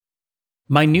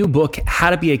My new book, How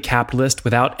to Be a Capitalist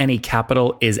Without Any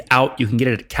Capital, is out. You can get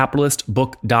it at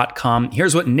capitalistbook.com.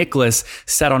 Here's what Nicholas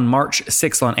said on March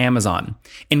 6th on Amazon.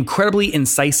 Incredibly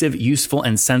incisive, useful,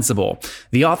 and sensible.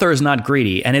 The author is not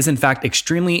greedy and is in fact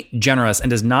extremely generous and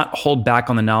does not hold back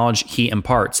on the knowledge he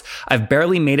imparts. I've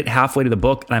barely made it halfway to the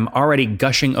book and I'm already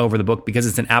gushing over the book because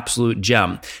it's an absolute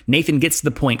gem. Nathan gets to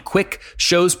the point quick,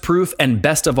 shows proof, and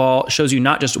best of all, shows you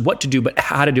not just what to do, but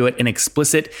how to do it in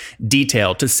explicit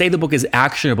detail. To say the book is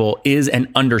actionable is an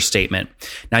understatement.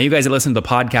 Now, you guys that listen to the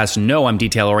podcast know I'm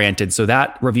detail-oriented, so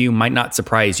that review might not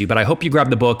surprise you, but I hope you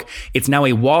grab the book. It's now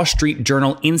a Wall Street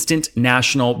Journal instant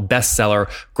national bestseller.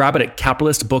 Grab it at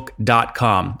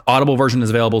capitalistbook.com. Audible version is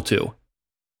available too.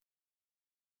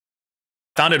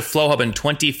 Founded FlowHub in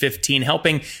 2015,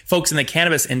 helping folks in the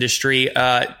cannabis industry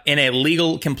in a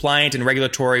legal, compliant, and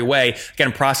regulatory way.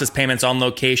 Again, process payments on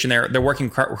location. They're working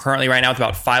currently right now with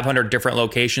about 500 different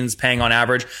locations, paying on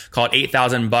average, call it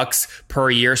 $8,000 per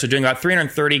year. So doing about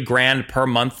 330 grand per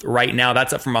month right now.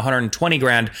 That's up from 120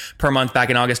 grand per month back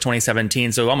in August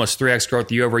 2017. So almost 3x growth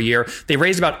year over year. They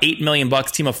raised about $8 million,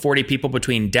 team of 40 people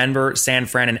between Denver, San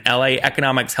Fran, and LA.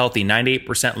 Economics healthy,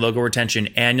 98% logo retention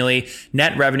annually,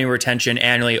 net revenue retention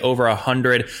annually over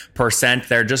 100%.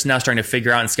 They're just now starting to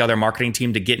figure out and scale their marketing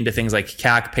team to get into things like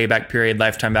CAC, payback period,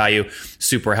 lifetime value,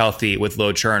 super healthy with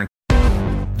low churn.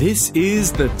 This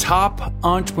is the Top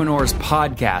Entrepreneurs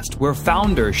Podcast, where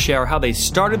founders share how they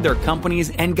started their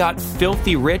companies and got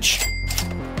filthy rich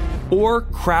or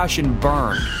crash and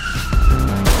burn.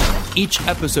 Each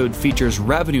episode features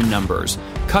revenue numbers,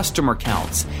 customer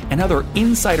counts, and other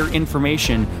insider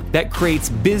information that creates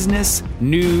business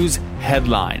news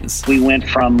headlines. We went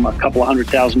from a couple of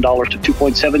 $100,000 to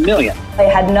 $2.7 million. I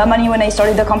had no money when I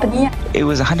started the company. It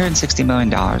was $160 million,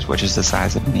 which is the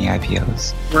size of many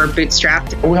IPOs. We're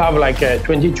bootstrapped. We have like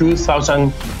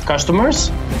 22,000 customers.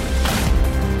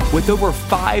 With over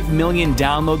 5 million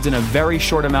downloads in a very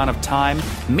short amount of time,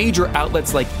 major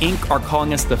outlets like Inc. are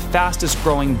calling us the fastest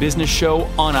growing business show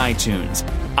on iTunes.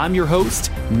 I'm your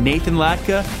host, Nathan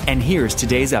Latka, and here's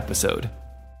today's episode.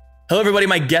 Hello, everybody.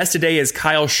 My guest today is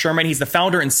Kyle Sherman. He's the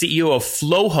founder and CEO of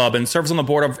FlowHub and serves on the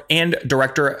board of and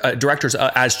directors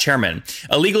as chairman.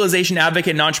 A legalization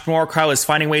advocate and entrepreneur, Kyle is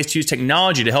finding ways to use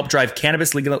technology to help drive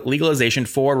cannabis legalization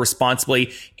forward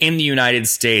responsibly in the United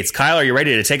States. Kyle, are you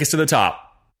ready to take us to the top?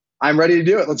 I'm ready to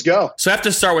do it. Let's go. So I have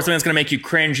to start with something that's going to make you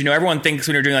cringe. You know, everyone thinks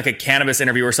when you're doing like a cannabis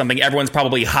interview or something, everyone's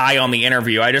probably high on the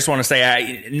interview. I just want to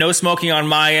say no smoking on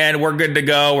my end. We're good to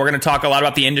go. We're going to talk a lot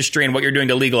about the industry and what you're doing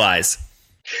to legalize.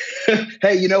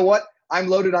 Hey, you know what? I'm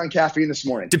loaded on caffeine this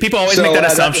morning. Do people always make that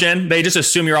assumption? They just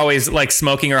assume you're always like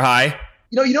smoking or high?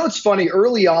 You know, it's funny.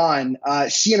 Early on,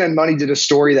 CNN Money did a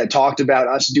story that talked about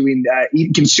us doing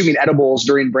consuming edibles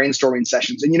during brainstorming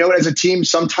sessions. And you know what? As a team,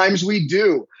 sometimes we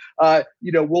do.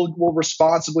 We'll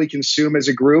responsibly consume as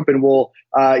a group, and we'll,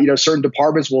 certain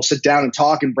departments will sit down and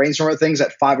talk and brainstorm things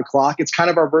at 5 o'clock. It's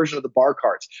kind of our version of the bar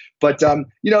carts. But,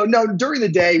 no, during the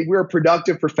day, we're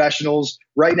productive professionals.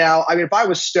 Right now, I mean, if I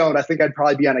was stoned, I think I'd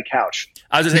probably be on a couch.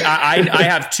 I was just saying, I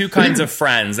have two kinds of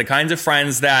friends. The kinds of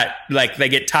friends that like they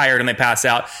get tired and they pass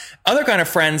out. Other kind of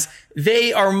friends,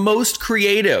 they are most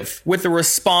creative with the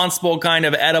responsible kind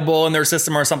of edible in their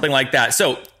system or something like that.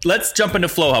 So let's jump into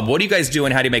FlowHub. What do you guys do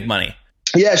and how do you make money?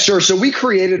 Yeah, sure. So we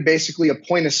created basically a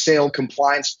point of sale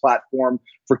compliance platform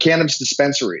for cannabis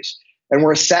dispensaries. And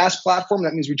we're a SaaS platform.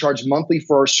 That means we charge monthly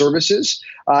for our services.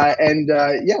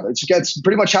 It's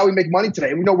pretty much how we make money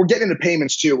today. And we're getting into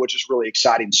payments too, which is really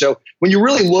exciting. So when you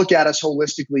really look at us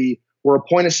holistically, we're a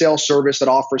point of sale service that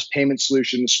offers payment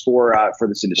solutions for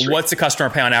this industry. What's the customer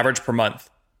pay on average per month?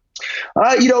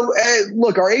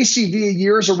 Look, our ACV a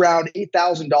year is around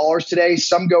 $8,000 today.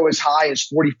 Some go as high as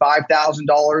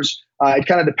 $45,000. It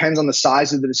kind of depends on the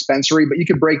size of the dispensary, but you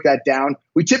can break that down.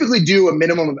 We typically do a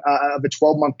minimum of a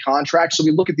 12-month contract. So we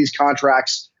look at these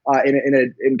contracts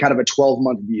in kind of a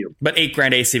 12-month view. But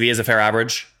 $8,000 ACV is a fair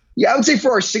average? Yeah, I would say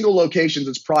for our single locations,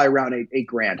 it's probably around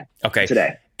 $8,000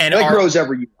 today. And that grows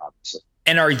every year, obviously.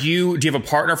 And do you have a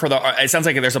partner for it sounds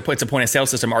like it's a point of sale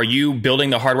system. Are you building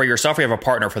the hardware yourself or you have a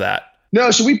partner for that? No,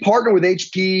 so we partnered with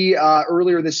HP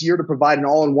earlier this year to provide an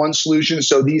all-in-one solution.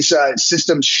 So these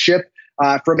systems ship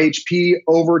from HP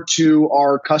over to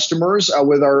our customers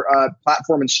with our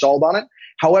platform installed on it.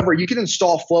 However, you can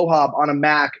install FlowHub on a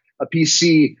Mac, a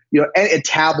PC, a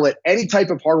tablet, any type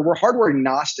of hardware. We're hardware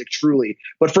agnostic, truly.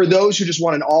 But for those who just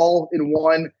want an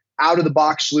all-in-one,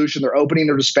 out-of-the-box solution, they're opening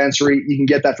their dispensary, you can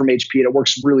get that from HP, and it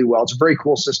works really well. It's a very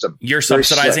cool system. You're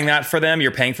subsidizing that for them? You're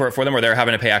paying for it for them, or they're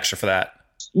having to pay extra for that?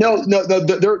 No,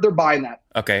 they're buying that.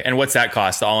 Okay, and what's that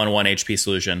cost, the all-in-one HP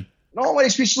solution? An all-in-one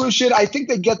HP solution, I think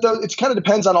they get those. It kind of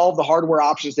depends on all of the hardware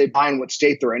options they buy and what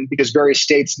state they're in, because various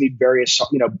states need various,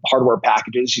 hardware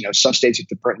packages. Some states you have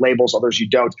to print labels, others you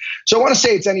don't. So I want to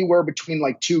say it's anywhere between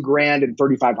like $2,000 and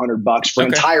 $3,500 for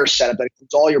an entire setup that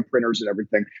includes all your printers and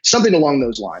everything. Something along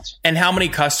those lines. And how many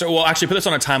customers? Well, actually, put this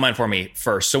on a timeline for me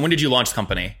first. So when did you launch the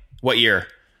company? What year?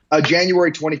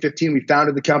 January 2015, we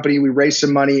founded the company. We raised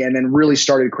some money and then really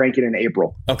started cranking in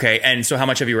April. Okay, and so how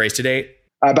much have you raised to date?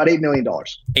 About $8 million.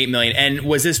 $8 million. And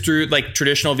was this through like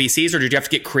traditional VCs, or did you have to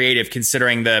get creative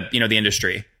considering the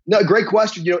industry? No, great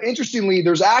question. Interestingly,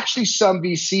 there's actually some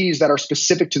VCs that are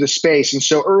specific to the space. And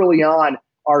so early on,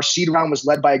 our seed round was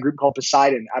led by a group called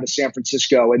Poseidon out of San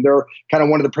Francisco. And they're kind of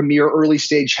one of the premier early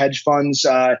stage hedge funds.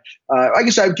 I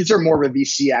guess I would consider more of a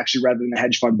VC actually rather than a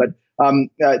hedge fund. But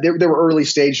they were early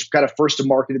stage, kind of first to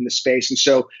market in the space. And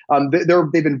so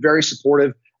they've been very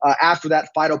supportive. After that,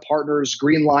 FIDO Partners,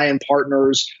 Green Lion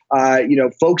Partners,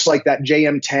 folks like that,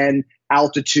 JM10,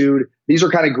 Altitude. These are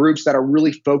kind of groups that are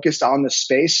really focused on the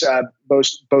space,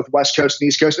 both West Coast and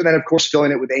East Coast. And then, of course,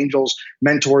 filling it with angels,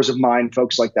 mentors of mine,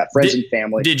 folks like that, friends and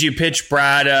family. Did you pitch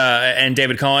Brad and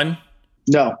David Cohen?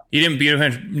 No. You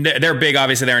didn't. They're big,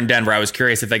 obviously. They're in Denver. I was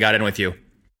curious if they got in with you.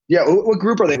 Yeah. What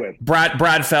group are they with?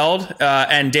 Brad Feld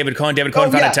and David Cohen. David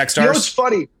Cohen founded Techstars. It's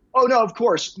funny. Oh, no, of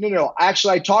course. No.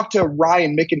 Actually, I talked to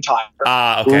Ryan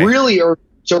McIntyre. Okay. Really early.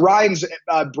 So Ryan's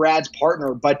Brad's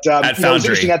partner, but it was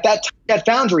interesting at that time, at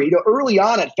Foundry. Early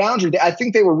on at Foundry, I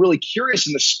think they were really curious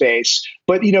in the space,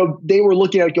 but they were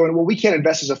looking at it going, well, we can't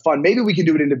invest as a fund. Maybe we can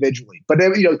do it individually. But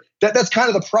that's kind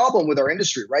of the problem with our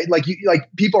industry, right? Like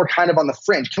people are kind of on the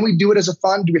fringe. Can we do it as a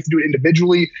fund? Do we have to do it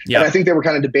individually? Yep. And I think they were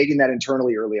kind of debating that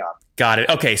internally early on. Got it.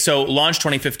 Okay, so launch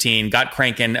 2015, got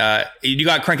cranking. You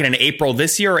got cranking in April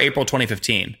this year or April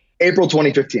 2015? April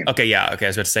 2015. Okay, yeah. Okay, I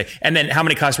was about to say. And then how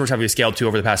many customers have you scaled to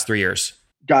over the past 3 years?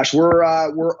 Gosh, we're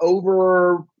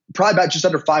over probably about just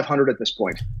under 500 at this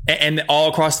point. And all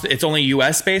across, it's only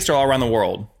US based or all around the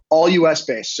world? All US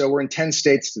based. So we're in 10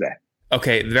 states today.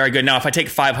 Okay, very good. Now, if I take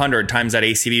 500 times that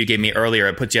ACV you gave me earlier,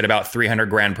 it puts you at about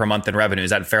 $300,000 per month in revenue.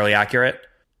 Is that fairly accurate?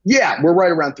 Yeah, we're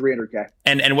right around 300K.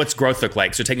 And what's growth look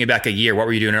like? So take me back a year. What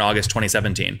were you doing in August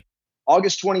 2017?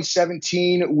 August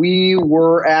 2017, we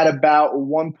were at about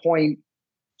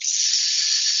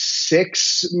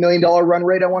 $1.6 million run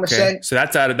rate, I want to say. So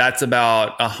that's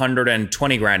about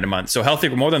 $120,000 a month. So healthy,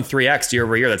 more than 3x year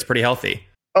over year. That's pretty healthy.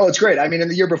 Oh, it's great. I mean, in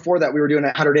the year before that, we were doing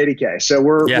 $180K. So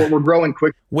we're growing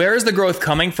quick. Where is the growth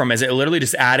coming from? Is it literally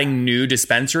just adding new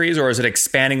dispensaries, or is it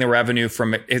expanding the revenue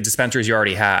from dispensaries you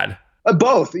already had?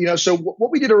 Both. So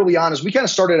what we did early on is we kind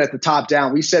of started at the top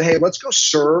down. We said, hey, let's go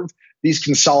serve these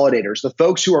consolidators, the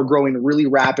folks who are growing really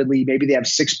rapidly. Maybe they have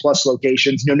 6+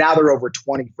 locations. Now they're over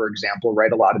 20, for example,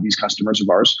 right? A lot of these customers of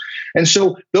ours. And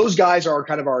so those guys are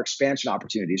kind of our expansion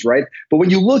opportunities, right? But when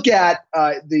you look at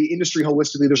the industry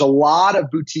holistically, there's a lot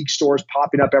of boutique stores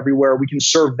popping up everywhere. We can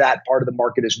serve that part of the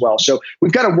market as well. So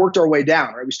we've kind of worked our way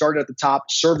down, right? We started at the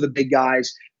top, serve the big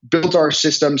guys, built our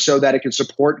system so that it can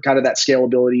support kind of that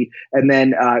scalability, and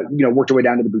then worked our way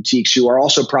down to the boutiques who are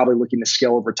also probably looking to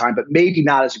scale over time, but maybe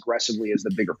not as aggressively as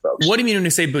the bigger folks. What do you mean when you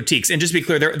say boutiques? And just to be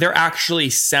clear, they're actually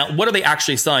what are they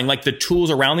actually selling? Like the tools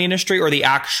around the industry, or the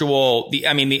actual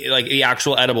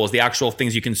edibles, the actual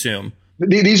things you consume?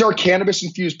 These are cannabis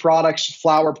infused products,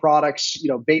 flower products,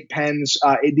 vape pens.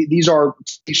 These are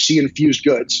THC infused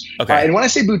goods. Okay. And when I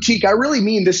say boutique, I really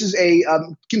mean this is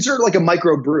considered like a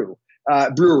microbrew.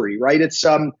 Brewery, right? It's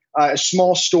a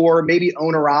small store, maybe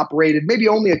owner operated, maybe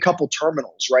only a couple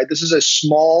terminals, right? This is a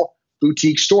small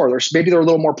boutique store. Maybe they're a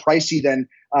little more pricey than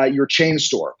your chain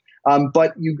store,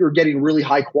 but you're getting really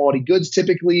high quality goods.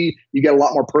 Typically, you get a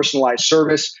lot more personalized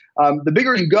service. The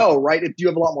bigger you go, right? You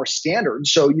have a lot more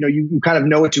standards, so you kind of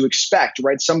know what to expect,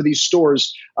 right? Some of these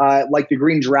stores, like the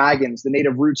Green Dragons, the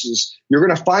Native Roots, you're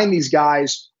going to find these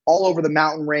guys all over the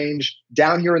mountain range,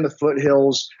 down here in the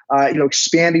foothills,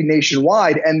 expanding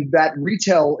nationwide. And that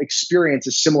retail experience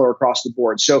is similar across the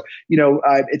board. So,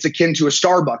 it's akin to a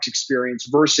Starbucks experience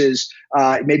versus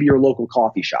maybe your local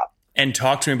coffee shop. And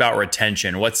talk to me about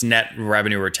retention. What's net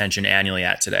revenue retention annually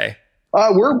at today?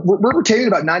 We're retaining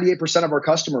about 98% of our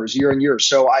customers year on year.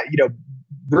 So,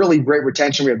 really great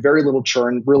retention. We have very little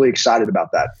churn. Really excited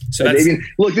about that. So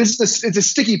look, it's a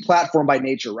sticky platform by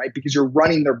nature, right? Because you're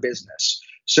running their business.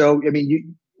 So,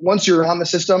 once you're on the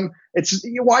system,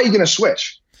 why are you going to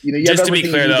switch? Just to be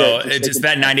clear, though, it's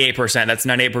that 98%. That's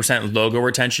 98% logo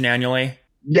retention annually?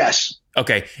 Yes.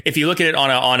 Okay. If you look at it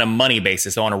on a money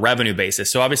basis, on a revenue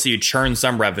basis, so obviously you churn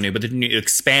some revenue, but then you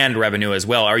expand revenue as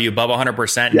well. Are you above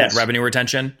 100% net revenue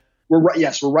retention? We're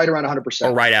right around 100%.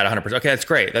 Or right at 100%. Okay, that's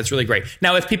great. That's really great.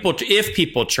 Now, if people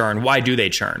churn, why do they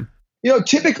churn?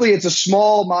 Typically it's a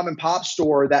small mom and pop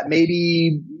store that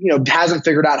maybe, hasn't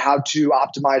figured out how to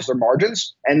optimize their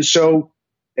margins. And so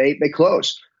they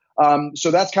close.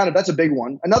 So that's a big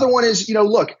one. Another one is,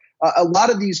 look, a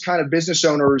lot of these kind of business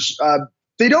owners,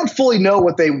 they don't fully know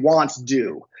what they want to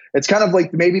do. It's kind of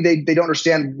like maybe they don't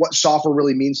understand what software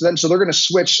really means to them. So they're going to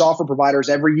switch software providers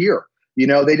every year.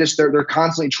 They're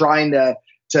constantly trying to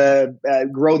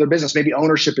grow their business. Maybe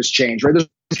ownership has changed, right? There's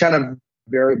kind of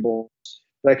variables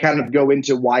that kind of go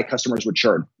into why customers would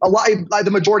churn. The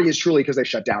majority is truly because they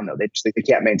shut down, though. They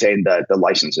can't maintain the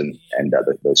license and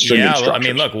the streaming structures. I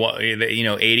mean, look,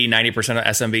 80, 90% of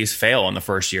SMBs fail in the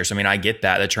first year. So, I mean, I get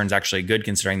that. The churn's actually good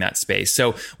considering that space.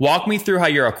 So walk me through how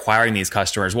you're acquiring these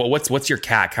customers. What's your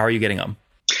CAC? How are you getting them?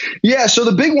 Yeah, so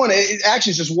the big one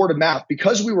actually is just word of mouth.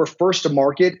 Because we were first to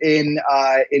market in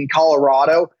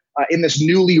Colorado, in this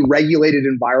newly regulated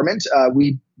environment,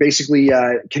 we basically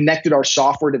connected our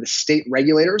software to the state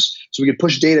regulators, so we could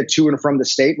push data to and from the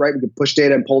state, right? We could push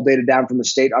data and pull data down from the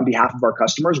state on behalf of our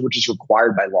customers, which is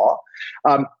required by law.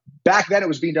 Back then, it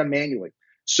was being done manually.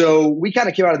 So we kind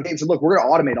of came out of the gate and said, look, we're going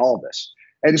to automate all of this.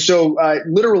 And so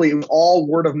literally it was all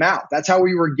word of mouth. That's how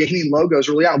we were gaining logos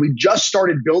early on. We just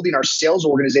started building our sales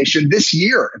organization this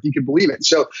year, if you could believe it.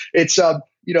 So it's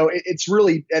it's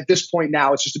really at this point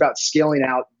now, it's just about scaling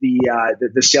out the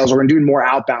sales. We're going to do more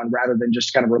outbound rather than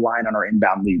just kind of relying on our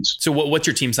inbound leads. So what's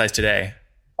your team size today?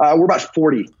 We're about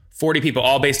 40. 40 people,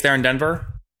 all based there in Denver?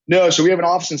 No, so we have an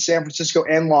office in San Francisco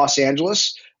and Los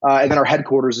Angeles, and then our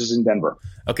headquarters is in Denver.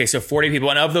 Okay, so 40 people.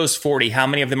 And of those 40, how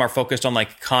many of them are focused on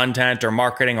like content or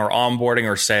marketing or onboarding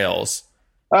or sales?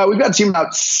 We've got a team of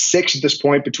about 6 at this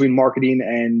point between marketing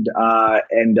and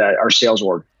our sales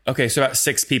org. Okay, so about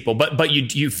 6 people, but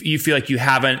you feel like you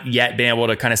haven't yet been able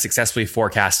to kind of successfully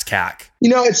forecast CAC.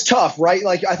 It's tough, right?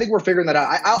 Like I think we're figuring that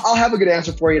out. I'll have a good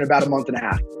answer for you in about a month and a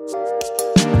half.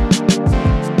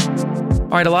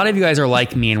 All right, a lot of you guys are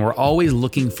like me, and we're always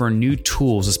looking for new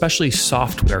tools, especially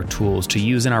software tools to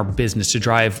use in our business to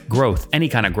drive growth, any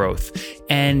kind of growth.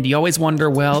 And you always wonder,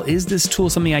 well, is this tool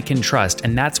something I can trust?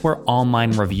 And that's where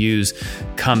online reviews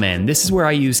come in. This is where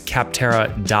I use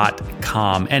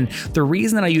Capterra.com. And the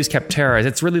reason that I use Capterra is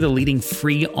it's really the leading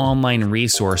free online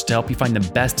resource to help you find the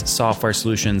best software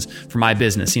solutions for my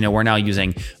business. We're now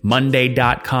using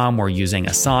Monday.com. We're using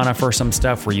Asana for some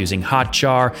stuff. We're using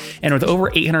Hotjar. And with over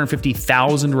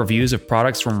 850,000 reviews of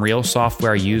products from real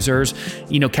software users,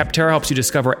 Capterra helps you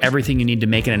discover everything you need to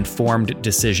make an informed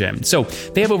decision. So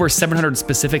they have over 700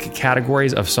 specific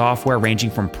categories of software ranging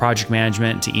from project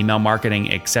management to email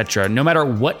marketing, etc. No matter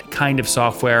what kind of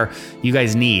software you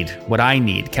guys need, what I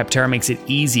need, Capterra makes it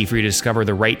easy for you to discover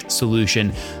the right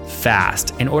solution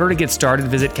fast. In order to get started,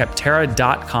 visit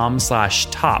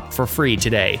Capterra.com/top for free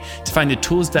today to find the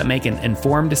tools that make an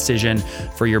informed decision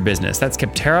for your business. That's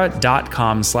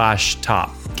Capterra.com/top.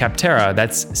 Capterra,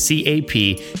 that's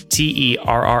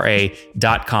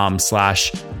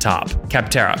CAPTERRA.com/top.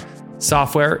 Capterra,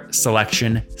 software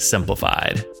selection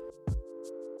simplified.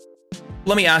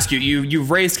 Let me ask you, you've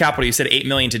raised capital. You said $8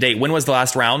 million to date. When was the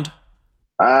last round?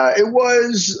 It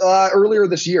was earlier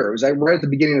this year. It was right at the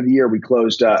beginning of the year. We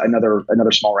closed another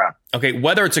small round. Okay,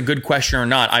 whether it's a good question or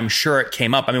not, I'm sure it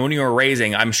came up. I mean, when you were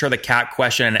raising, I'm sure the CAC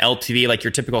question and LTV, like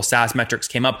your typical SaaS metrics,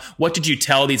 came up. What did you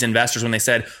tell these investors when they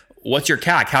said, what's your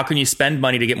CAC? How can you spend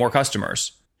money to get more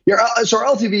customers? Yeah, so our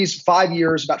LTV is 5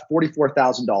 years, about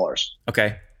 $44,000.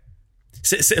 Okay.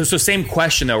 So same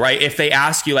question though, right? If they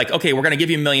ask you like, okay, we're going to give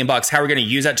you $1 million, how are we going to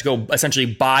use that to go essentially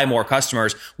buy more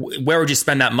customers? Where would you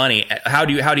spend that money? How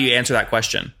do you answer that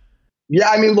question? Yeah,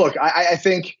 I mean, look, I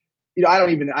think, I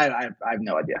don't even, I have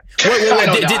no idea.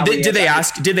 Did they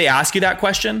ask you that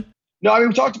question? No, I mean,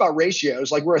 we talked about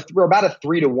ratios. Like we're about a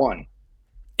 3-to-1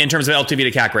 in terms of LTV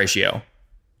to CAC ratio.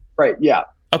 Right. Yeah.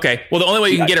 Okay. Well, the only way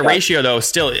you can get a ratio though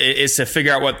still is to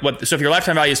figure out what. So if your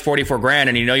lifetime value is $44,000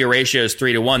 and your ratio is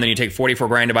 3-to-1, then you take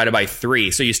 $44,000 divided by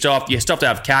 3. So you still have to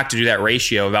have CAC to do that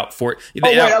ratio about 4.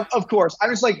 Right, of course.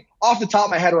 I'm just like off the top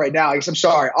of my head right now. I'm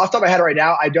sorry. Off the top of my head right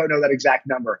now, I don't know that exact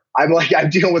number. I'm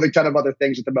dealing with a ton of other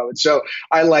things at the moment, so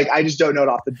I just don't know it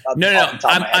off the top of my head.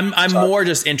 I'm more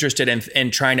just interested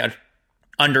in trying to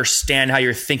understand how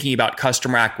you're thinking about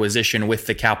customer acquisition with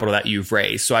the capital that you've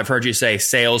raised. So I've heard you say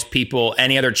sales people,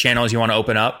 any other channels you want to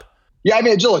open up? Yeah, I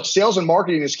mean, look, sales and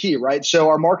marketing is key, right? So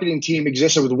our marketing team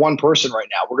existed with one person right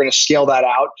now. We're going to scale that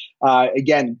out.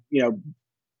 Again,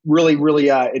 really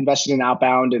investing in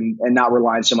outbound and not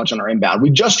relying so much on our inbound. We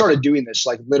just started doing this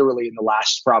like literally in the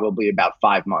last probably about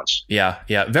 5 months. Yeah.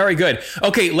 Very good.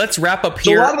 Okay, let's wrap up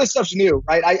here. So a lot of this stuff's new,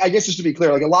 right? I guess just to be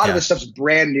clear, like a lot of this stuff's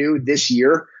brand new this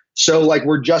year. So like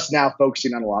we're just now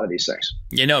focusing on a lot of these things.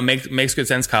 You know, it makes good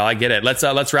sense, Kyle. I get it.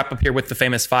 Let's wrap up here with the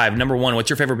famous 5. Number 1, what's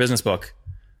your favorite business book?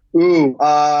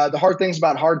 The Hard Things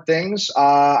About Hard Things.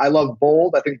 I love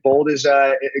Bold. I think Bold is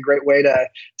a great way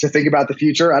to think about the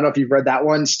future. I don't know if you've read that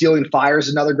one. Stealing Fire is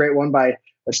another great one by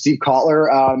Steve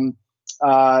Kotler.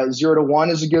 0 to 1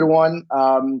 is a good one.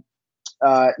 One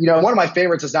of my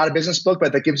favorites is not a business book,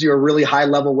 but that gives you a really high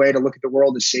level way to look at the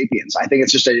world as Sapiens. I think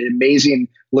it's just an amazing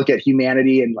look at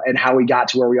humanity and how we got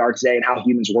to where we are today and how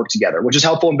humans work together, which is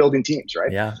helpful in building teams,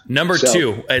 right? Yeah. Number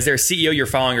 2, is there a CEO you're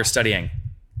following or studying?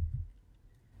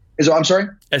 I'm sorry?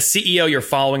 A CEO you're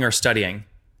following or studying?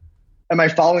 Am I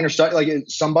following or studying? Like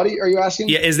somebody, are you asking?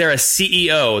 Yeah. Is there a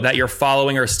CEO that you're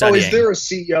following or studying? Oh, is there a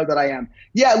CEO that I am?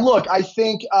 Yeah, look, I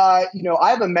think, I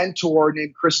have a mentor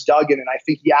named Chris Duggan, and I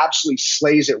think he absolutely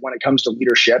slays it when it comes to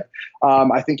leadership.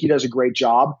 I think he does a great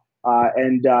job.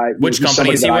 Which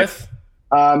company is he with?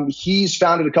 He's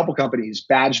founded a couple companies,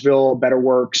 Badgeville,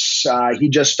 BetterWorks. He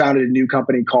just founded a new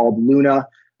company called Luna.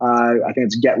 I think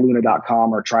it's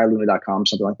getluna.com or tryluna.com,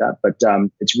 something like that. But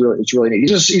it's really neat.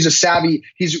 He's a savvy.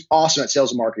 He's awesome at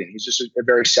sales and marketing. He's just a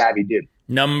very savvy dude.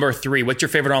 Number 3, what's your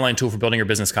favorite online tool for building your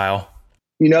business, Kyle?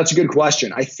 It's a good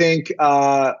question. I think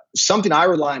something I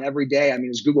rely on every day,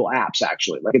 is Google Apps,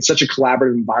 actually. Like it's such a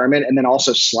collaborative environment. And then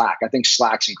also Slack. I think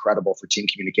Slack's incredible for team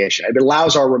communication. It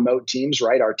allows our remote teams,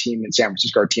 right? Our team in San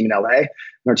Francisco, our team in LA, and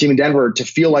our team in Denver to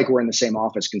feel like we're in the same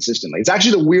office consistently. It's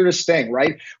actually the weirdest thing,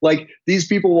 right? Like these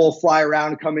people will fly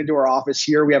around and come into our office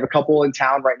here. We have a couple in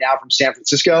town right now from San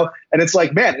Francisco. And it's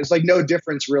like, man, there's like no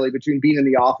difference really between being in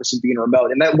the office and being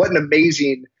remote. And what an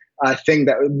amazing thing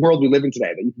that world we live in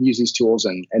today, that you can use these tools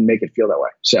and make it feel that way.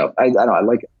 So I know, I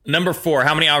like it. Number 4,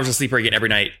 how many hours of sleep are you getting every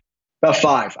night? About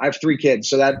 5. I have 3 kids,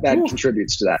 so that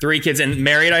contributes to that. 3 kids and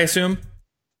married, I assume?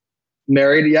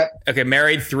 Married, yep. Okay,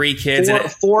 married, 3 kids.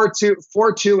 4,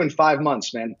 2, and 5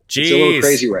 months, man. Jeez. It's a little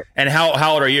crazy, right? And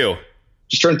how old are you?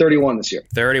 Just turned 31 this year.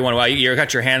 31. Wow, you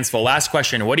got your hands full. Last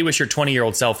question. What do you wish your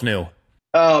 20-year-old self knew?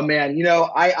 Oh, man.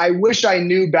 I wish I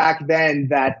knew back then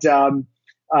that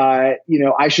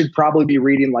I should probably be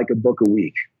reading like a book a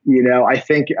week. I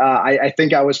think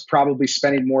I was probably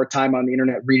spending more time on the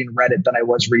internet reading Reddit than I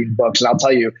was reading books. And I'll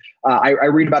tell you, I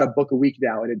read about a book a week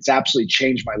now, and it's absolutely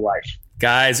changed my life.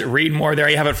 Guys, read more. There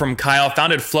you have it from Kyle.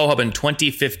 Founded FlowHub in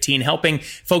 2015, helping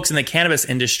folks in the cannabis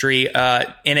industry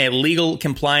in a legal,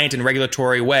 compliant, and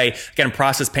regulatory way. Again,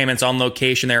 process payments on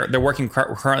location. They're working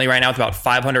currently right now with about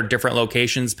 500 different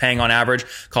locations, paying on average,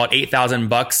 call it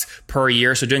 $8,000 per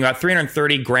year. So doing about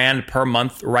 $330,000 per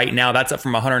month right now. That's up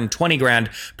from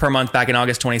 $120,000 per month back in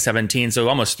August 2017. So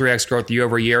almost 3x growth year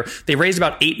over year. They raised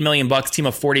about $8 million. Team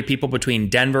of 40 people between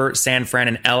Denver, San Fran,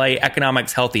 and LA.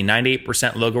 Economics healthy.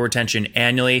 98% logo retention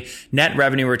annually, net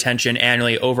revenue retention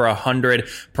annually over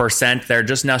 100%. They're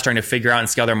just now starting to figure out and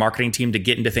scale their marketing team to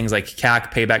get into things like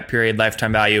CAC, payback period,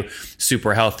 lifetime value,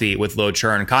 super healthy with low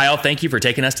churn. Kyle, thank you for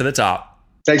taking us to the top.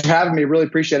 Thanks for having me. Really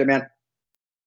appreciate it, man.